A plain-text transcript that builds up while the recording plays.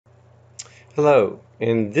Hello,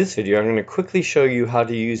 in this video I'm going to quickly show you how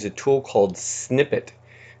to use a tool called Snip It.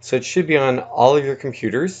 So it should be on all of your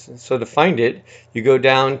computers. So to find it, you go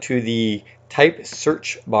down to the type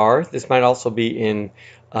search bar. This might also be in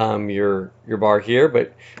your bar here,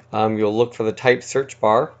 but you'll look for the type search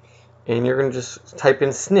bar and you're going to just type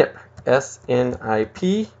in Snip,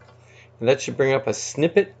 S-N-I-P, and that should bring up a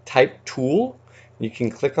snippet type tool. You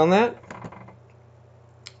can click on that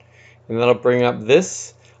and that'll bring up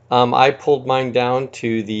this. I pulled mine down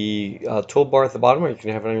to the toolbar at the bottom, or you can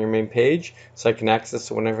have it on your main page, so I can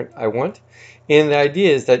access it whenever I want. And the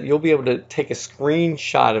idea is that you'll be able to take a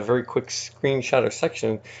screenshot, a very quick screenshot or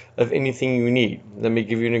section of anything you need. Let me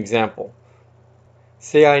give you an example.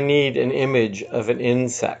 Say I need an image of an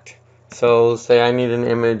insect. So say I need an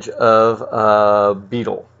image of a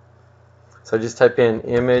beetle. So I just type in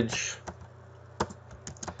image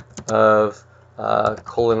of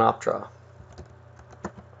Colenoptera,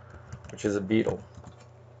 which is a beetle.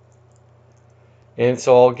 And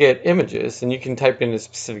so I'll get images, and you can type in a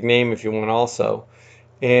specific name if you want also.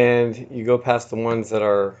 And you go past the ones that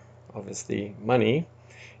are obviously money,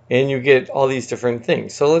 and you get all these different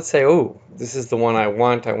things. So let's say, oh, this is the one I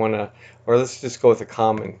want to, or let's just go with a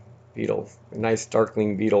common beetle, a nice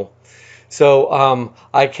darkling beetle. So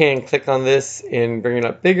I can click on this and bring it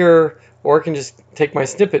up bigger, or I can just take my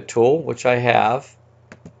snippet tool, which I have,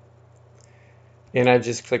 and I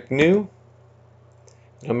just click new.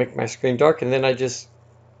 I'll make my screen dark, and then I just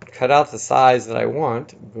cut out the size that I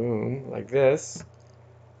want. Boom, like this.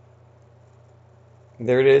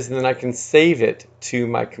 There it is, and then I can save it to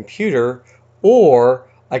my computer, or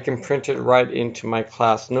I can print it right into my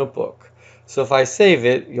class notebook. So if I save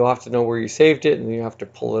it, you'll have to know where you saved it, and you have to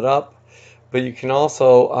pull it up. But you can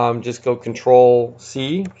also just go Control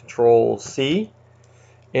C,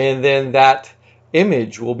 and then that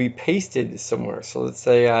image will be pasted somewhere. So let's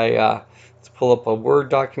say let's pull up a Word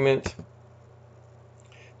document.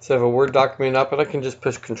 So I have a Word document up, and I can just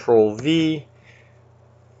push Control V,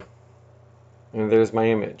 and there's my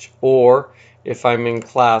image. Or if I'm in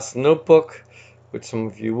class notebook, which some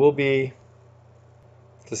of you will be,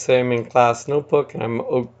 to say I'm in class notebook and I'm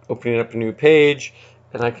opening up a new page,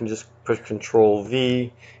 and I can just push Control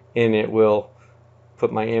V, and it will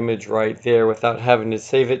put my image right there without having to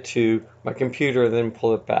save it to my computer and then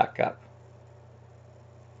pull it back up.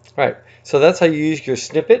 Right, so that's how you use your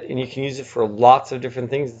snippet, and you can use it for lots of different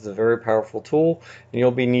things. It's a very powerful tool, and you'll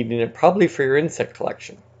be needing it probably for your insect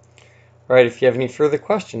collection. All right, if you have any further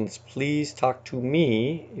questions, please talk to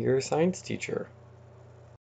me, your science teacher.